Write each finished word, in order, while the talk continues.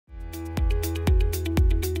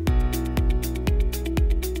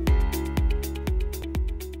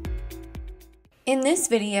In this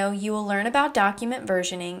video, you will learn about document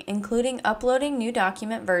versioning, including uploading new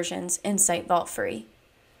document versions in SiteVault Free.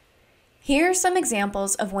 Here are some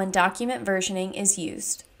examples of when document versioning is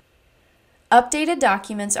used. Updated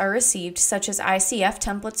documents are received, such as ICF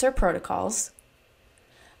templates or protocols.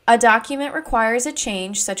 A document requires a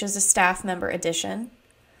change, such as a staff member addition.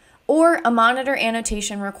 Or a monitor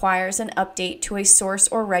annotation requires an update to a source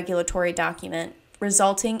or regulatory document,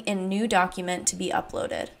 resulting in a new document to be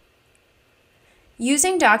uploaded.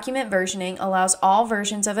 Using document versioning allows all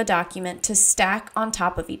versions of a document to stack on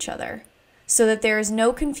top of each other, so that there is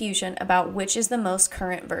no confusion about which is the most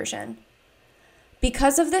current version.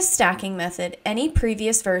 Because of this stacking method, any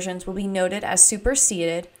previous versions will be noted as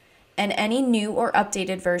superseded, and any new or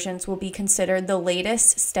updated versions will be considered the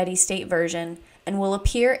latest steady-state version and will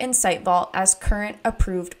appear in SiteVault as current,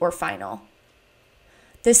 approved, or final.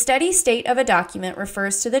 The steady state of a document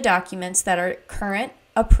refers to the documents that are current,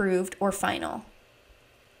 approved, or final.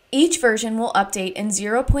 Each version will update in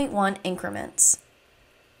 0.1 increments.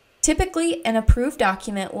 Typically, an approved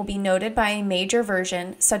document will be noted by a major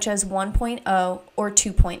version, such as 1.0 or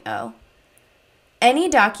 2.0. Any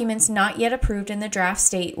documents not yet approved in the draft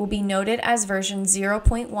state will be noted as version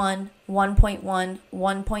 0.1, 1.1,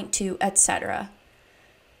 1.2, etc.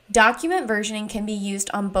 Document versioning can be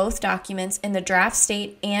used on both documents in the draft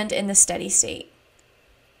state and in the steady state.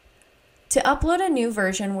 To upload a new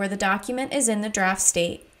version where the document is in the draft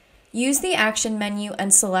state, use the Action menu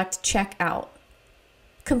and select Check Out.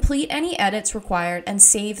 Complete any edits required and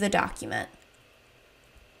save the document.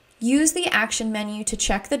 Use the Action menu to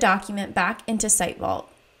check the document back into SiteVault.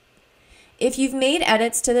 If you've made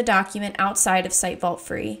edits to the document outside of SiteVault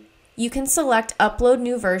Free, you can select Upload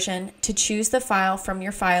New Version to choose the file from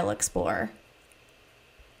your File Explorer.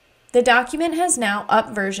 The document has now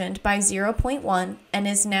up-versioned by 0.1 and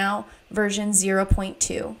is now version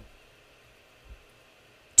 0.2.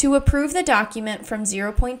 To approve the document from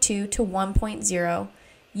 0.2 to 1.0,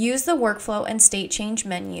 use the Workflow and State Change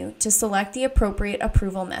menu to select the appropriate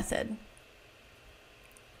approval method.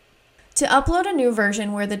 To upload a new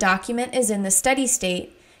version where the document is in the steady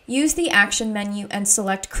state, use the Action menu and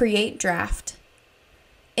select Create Draft.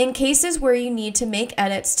 In cases where you need to make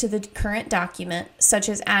edits to the current document, such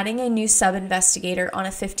as adding a new sub-investigator on a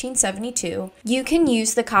 1572, you can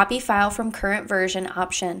use the Copy File from Current Version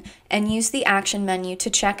option and use the Action menu to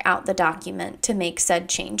check out the document to make said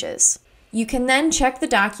changes. You can then check the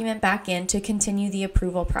document back in to continue the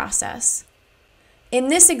approval process. In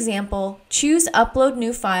this example, choose Upload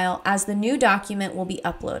New File as the new document will be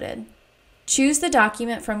uploaded. Choose the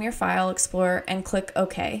document from your File Explorer and click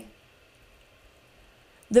OK.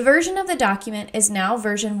 The version of the document is now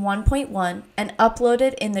version 1.1 and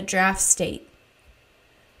uploaded in the draft state.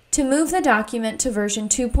 To move the document to version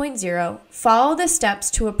 2.0, follow the steps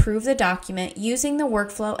to approve the document using the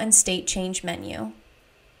Workflow and State Change menu.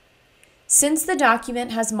 Since the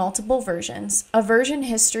document has multiple versions, a version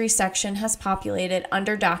history section has populated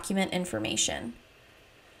under document information.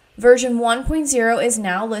 Version 1.0 is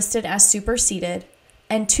now listed as superseded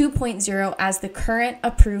and 2.0 as the current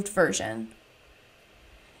approved version.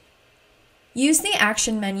 Use the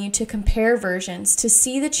Action menu to compare versions to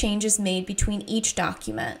see the changes made between each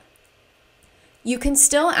document. You can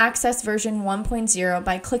still access version 1.0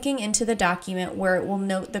 by clicking into the document where it will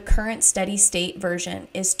note the current steady state version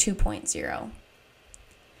is 2.0.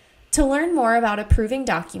 To learn more about approving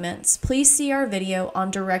documents, please see our video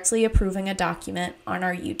on directly approving a document on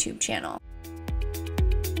our YouTube channel.